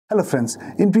Hello friends,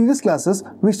 in previous classes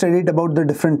we studied about the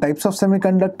different types of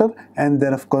semiconductor and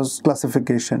their of course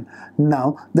classification.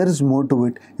 Now there is more to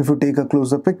it. If you take a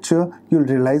closer picture, you'll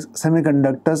realize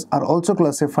semiconductors are also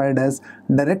classified as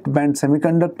direct band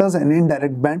semiconductors and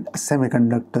indirect band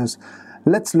semiconductors.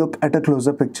 Let's look at a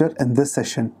closer picture in this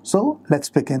session. So let's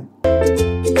begin.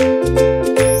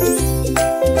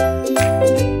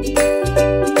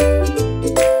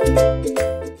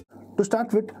 To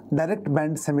start with direct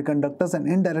band semiconductors and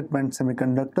indirect band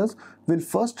semiconductors, we'll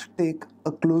first take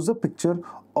a closer picture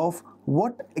of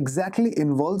what exactly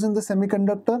involves in the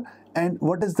semiconductor and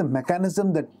what is the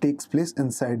mechanism that takes place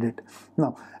inside it.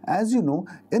 Now, as you know,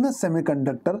 in a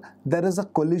semiconductor, there is a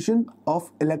collision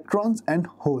of electrons and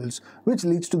holes, which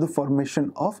leads to the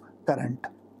formation of current.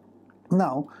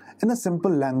 Now, in a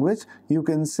simple language, you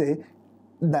can say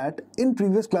that in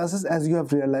previous classes, as you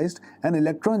have realized, an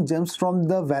electron jumps from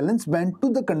the valence band to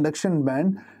the conduction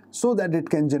band so that it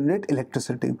can generate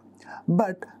electricity.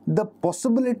 But the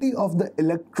possibility of the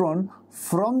electron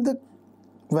from the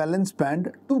valence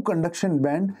band to conduction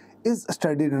band is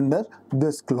studied under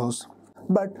this clause.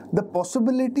 But the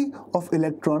possibility of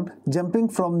electron jumping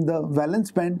from the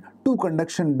valence band to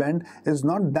conduction band is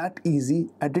not that easy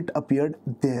as it appeared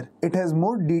there. It has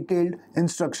more detailed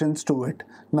instructions to it.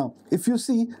 Now, if you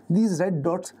see, these red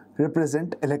dots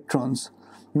represent electrons.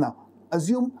 Now,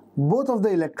 assume both of the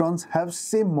electrons have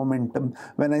same momentum.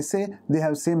 When I say they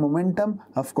have same momentum,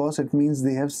 of course it means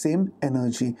they have same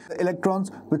energy. The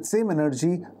electrons with same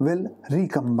energy will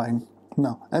recombine.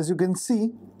 Now, as you can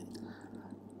see,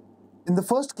 in the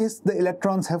first case, the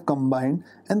electrons have combined,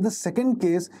 and the second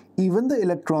case, even the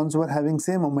electrons were having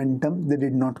same momentum, they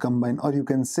did not combine. Or you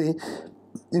can say,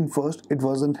 in first, it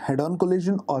wasn't head-on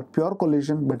collision or pure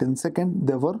collision, but in second,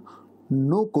 there were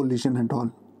no collision at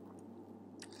all.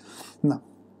 Now,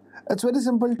 it's very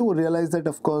simple to realize that,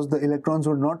 of course, the electrons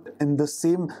were not in the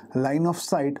same line of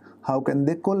sight. How can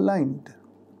they collide?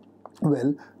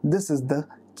 Well, this is the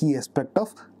key aspect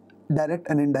of direct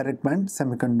and indirect band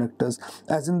semiconductors.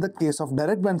 As in the case of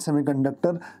direct band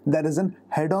semiconductor, there is an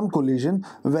head-on collision,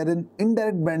 wherein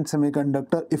indirect band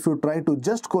semiconductor, if you try to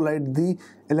just collide the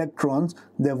electrons,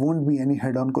 there won't be any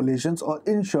head-on collisions, or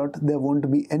in short, there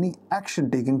won't be any action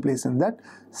taking place in that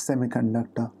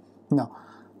semiconductor. Now,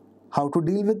 how to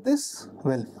deal with this?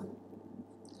 Well,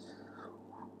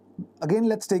 again,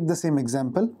 let's take the same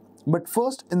example. But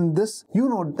first, in this, you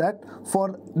note that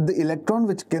for the electron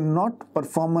which cannot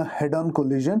perform a head-on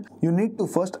collision, you need to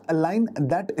first align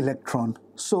that electron.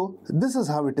 So this is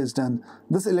how it is done.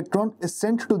 This electron is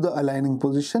sent to the aligning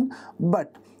position,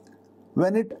 but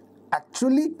when it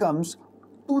actually comes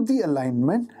to the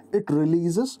alignment, it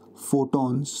releases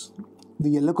photons. The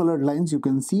yellow colored lines you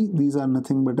can see, these are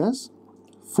nothing but as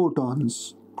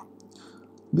photons.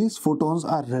 These photons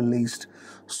are released.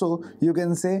 So you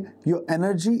can say your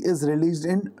energy is released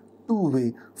in two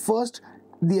ways. First,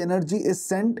 the energy is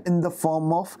sent in the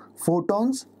form of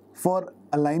photons for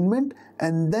alignment,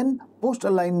 and then post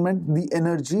alignment the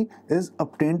energy is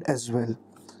obtained as well.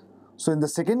 So in the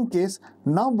second case,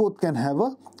 now both can have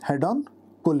a head-on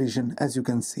collision, as you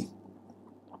can see,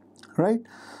 right?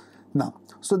 Now,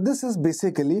 so this is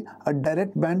basically a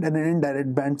direct band and an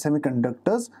indirect band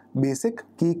semiconductors basic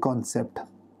key concept.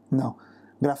 Now,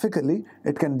 graphically,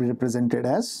 it can be represented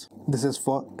as, this is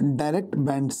for direct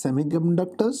band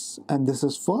semiconductors and this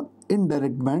is for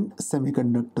indirect band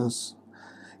semiconductors.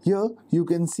 Here you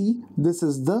can see this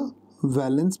is the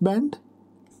valence band,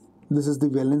 this is the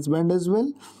valence band as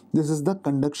well, this is the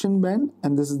conduction band,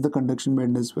 and this is the conduction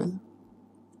band as well.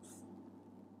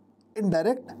 In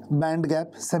direct band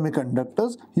gap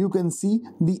semiconductors, you can see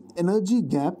the energy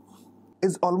gap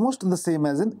is almost the same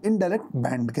as an indirect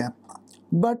band gap.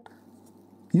 But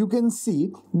you can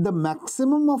see the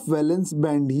maximum of valence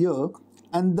band here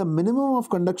and the minimum of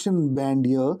conduction band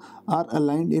here are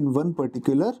aligned in one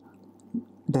particular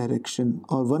direction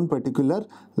or one particular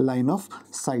line of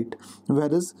sight,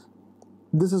 whereas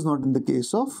this is not in the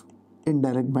case of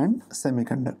indirect band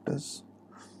semiconductors,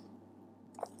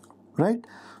 right?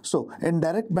 So in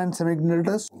direct band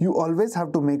semiconductors, you always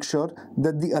have to make sure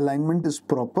that the alignment is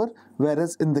proper,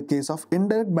 whereas in the case of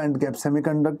indirect band gap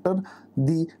semiconductor,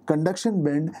 the conduction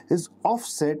band is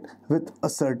offset with a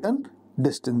certain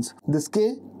distance. This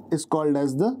K is called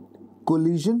as the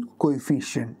collision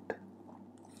coefficient.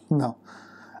 Now,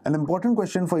 an important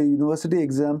question for a university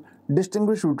exam: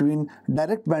 distinguish between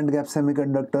direct band gap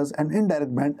semiconductors and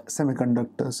indirect band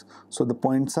semiconductors. So the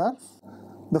points are,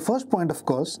 the first point, of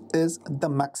course, is the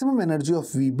maximum energy of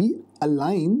VB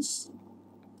aligns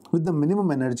with the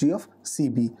minimum energy of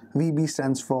CB. VB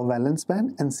stands for valence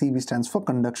band and CB stands for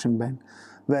conduction band.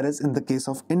 whereas in the case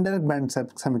of indirect band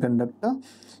semiconductor,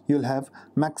 you'll have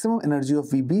maximum energy of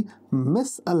VB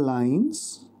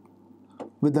misaligns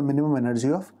with the minimum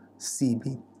energy of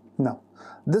CB. Now,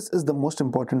 this is the most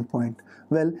important point.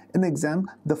 Well, in exam,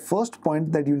 the first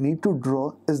point that you need to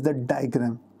draw is the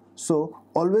diagram. So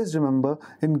always remember,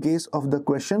 in case of the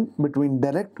question between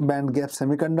direct band gap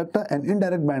semiconductor and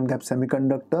indirect band gap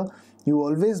semiconductor, you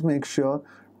always make sure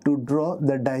to draw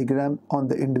the diagram on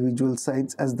the individual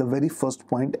sides as the very first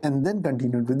point, and then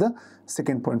continue with the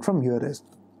second point from here. Is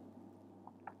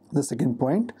the second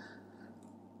point: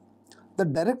 the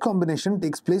direct combination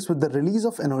takes place with the release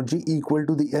of energy equal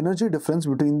to the energy difference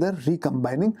between the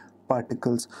recombining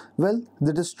particles. Well,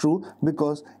 that is true,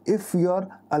 because if your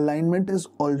alignment is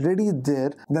already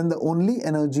there, then the only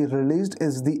energy released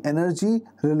is the energy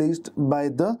released by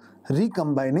the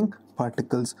recombining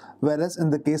particles. Whereas in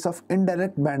the case of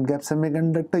indirect band gap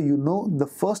semiconductor, you know the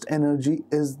first energy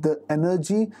is the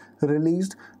energy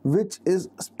released which is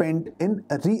spent in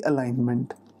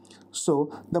realignment. So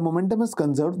the momentum is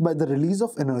conserved by the release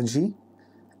of energy,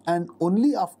 and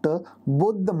only after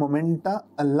both the momenta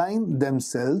align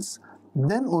themselves,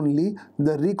 then only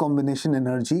the recombination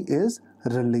energy is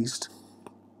released.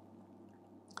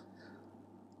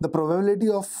 The probability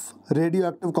of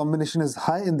radioactive combination is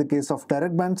high in the case of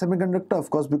direct band semiconductor, of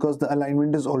course, because the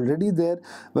alignment is already there,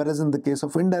 whereas in the case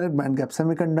of indirect band gap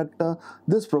semiconductor,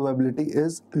 this probability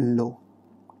is low.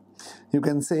 You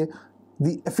can say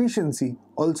the efficiency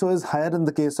also is higher in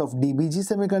the case of DBG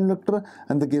semiconductor,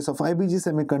 and the case of IBG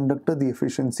semiconductor, the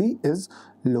efficiency is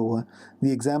lower.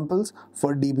 The examples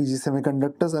for DBG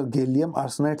semiconductors are gallium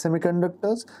arsenide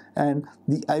semiconductors, and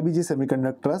the IBG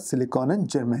semiconductor are silicon and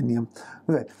germanium.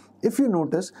 Well, if you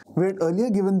notice, we had earlier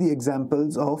given the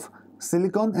examples of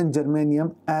silicon and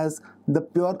germanium as the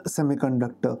pure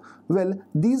semiconductor. Well,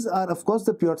 these are of course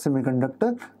the pure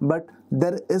semiconductor, but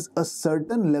there is a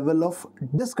certain level of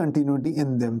discontinuity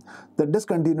in them. The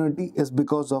discontinuity is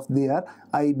because of they are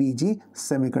IBG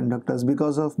semiconductors.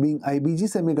 Because of being IBG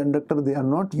semiconductor, they are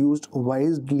not used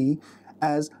widely,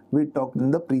 as we talked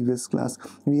in the previous class.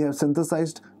 We have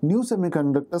synthesized new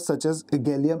semiconductors such as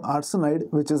gallium arsenide,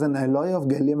 which is an alloy of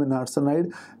gallium and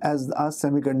arsenide, as a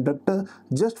semiconductor,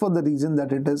 just for the reason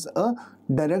that it is a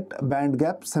direct band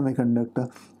gap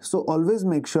semiconductor. So always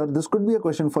make sure, this could be a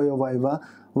question for your viva,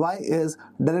 why is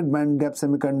direct band gap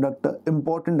semiconductor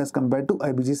important as compared to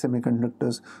IBG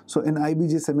semiconductors? So in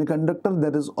IBG semiconductor,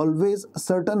 there is always a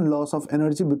certain loss of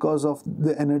energy because of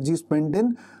the energy spent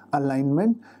in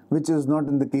alignment, which is not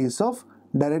in the case of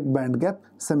direct band gap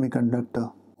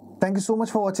semiconductor. Thank you so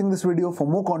much for watching this video. For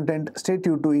more content, stay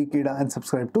tuned to Ekeeda and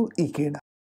subscribe to Ekeeda.